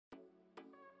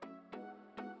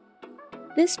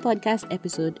This podcast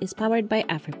episode is powered by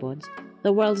AfriPods,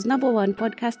 the world's #1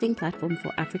 podcasting platform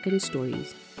for African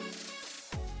stories.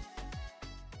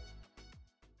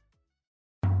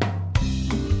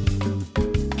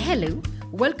 Hello,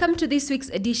 welcome to this week's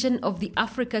edition of the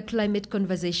Africa Climate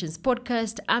Conversations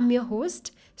podcast. I'm your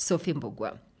host, Sophie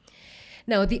Mbugua.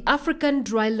 Now, the African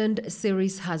Dryland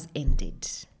series has ended.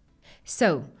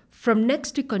 So, from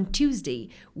next week on Tuesday,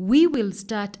 we will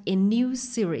start a new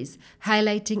series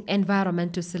highlighting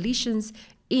environmental solutions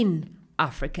in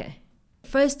Africa.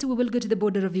 First, we will go to the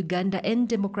border of Uganda and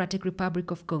Democratic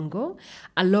Republic of Congo,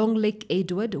 along Lake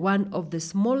Edward, one of the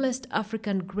smallest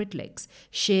African Great Lakes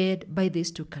shared by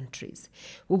these two countries.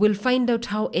 We will find out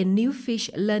how a new fish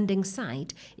landing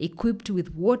site equipped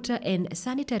with water and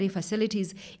sanitary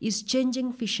facilities is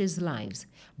changing fishes' lives,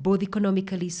 both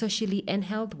economically, socially, and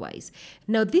health-wise.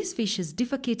 Now, these fishes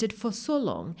defecated for so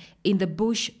long in the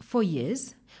bush for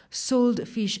years, sold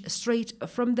fish straight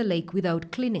from the lake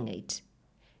without cleaning it,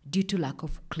 due to lack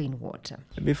of clean water.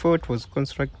 Before it was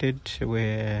constructed, we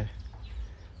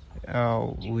had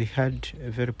a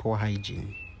very poor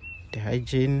hygiene. The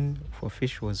hygiene for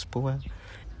fish was poor.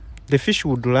 The fish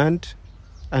would land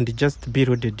and just be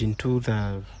loaded into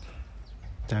the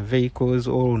vehicles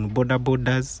or on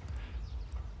borders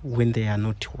when they are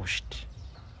not washed.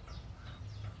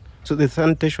 So the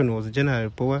sanitation was generally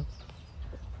poor.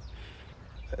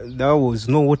 There was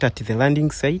no water at the landing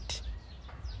site.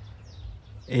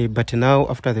 But now,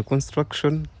 after the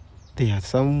construction, there are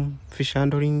some fish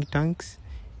handling tanks.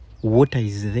 Water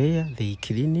is there, they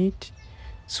clean it.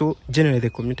 So, generally, the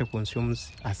community consumes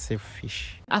a safe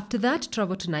fish. After that,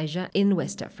 travel to Niger in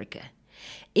West Africa.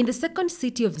 In the second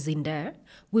city of Zinder,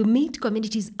 we meet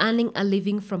communities earning a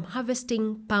living from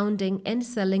harvesting, pounding, and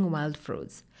selling wild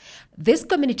fruits. These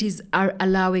communities are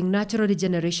allowing natural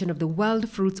regeneration of the wild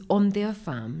fruits on their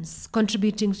farms,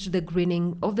 contributing to the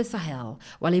greening of the Sahel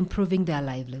while improving their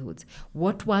livelihoods.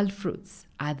 What wild fruits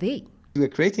are they? We're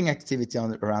creating activity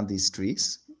around these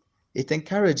trees. It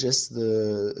encourages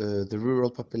the rural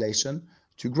population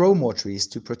to grow more trees,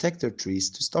 to protect their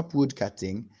trees, to stop wood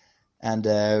cutting, and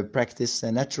practice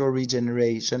natural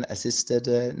regeneration, assisted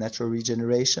natural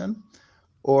regeneration,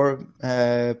 or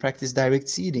practice direct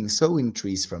seeding, sowing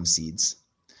trees from seeds.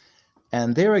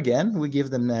 And there again, we give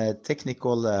them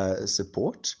technical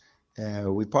support.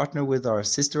 We partner with our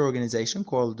sister organization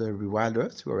called Rewild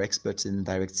Earth, who are experts in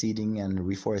direct seeding and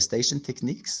reforestation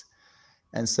techniques.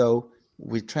 And so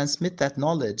we transmit that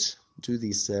knowledge to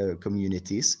these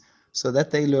communities so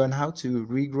that they learn how to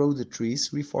regrow the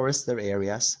trees, reforest their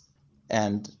areas,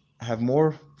 and have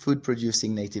more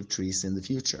food-producing native trees in the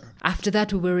future. After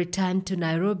that, we will return to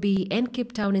Nairobi and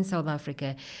Cape Town in South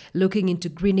Africa, looking into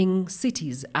greening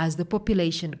cities as the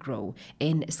population grow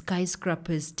and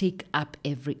skyscrapers take up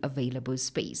every available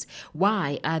space.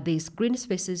 Why are these green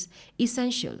spaces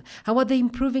essential? How are they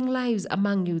improving lives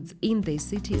among youths in these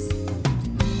cities?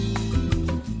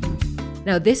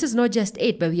 Now, this is not just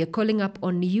it, but we are calling up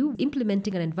on you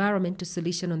implementing an environmental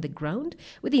solution on the ground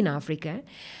within Africa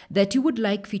that you would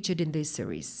like featured in this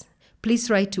series.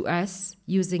 Please write to us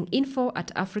using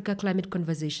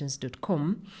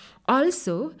info@africaclimateconversations.com.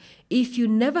 Also, if you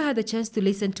never had the chance to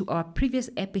listen to our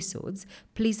previous episodes,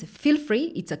 please feel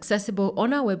free. It's accessible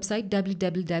on our website,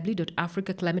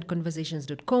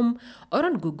 www.africaclimateconversations.com, or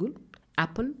on Google,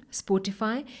 Apple,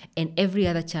 Spotify, and every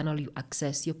other channel you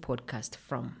access your podcast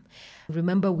from.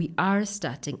 Remember, we are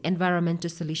starting Environmental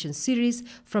Solutions series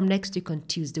from next week on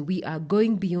Tuesday. We are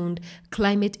going beyond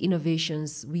climate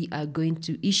innovations. We are going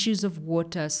to issues of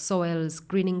water, soils,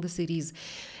 greening the cities.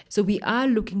 So we are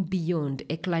looking beyond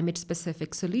a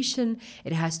climate-specific solution.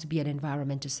 It has to be an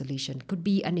environmental solution. It could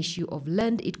be an issue of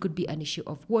land. It could be an issue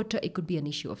of water. It could be an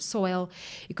issue of soil.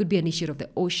 It could be an issue of the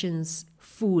oceans,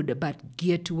 food, but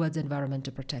geared towards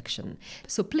environmental protection.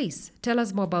 So please tell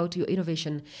us more about your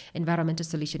innovation, environmental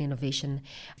solution innovation,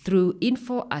 through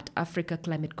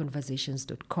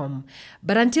info@africaclimateconversations.com.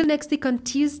 But until next week on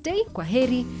Tuesday,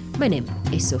 kwaheri. My name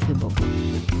is Sophie Mbugua.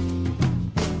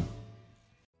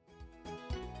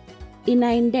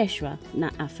 Inaendeshwa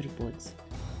na AfriPods.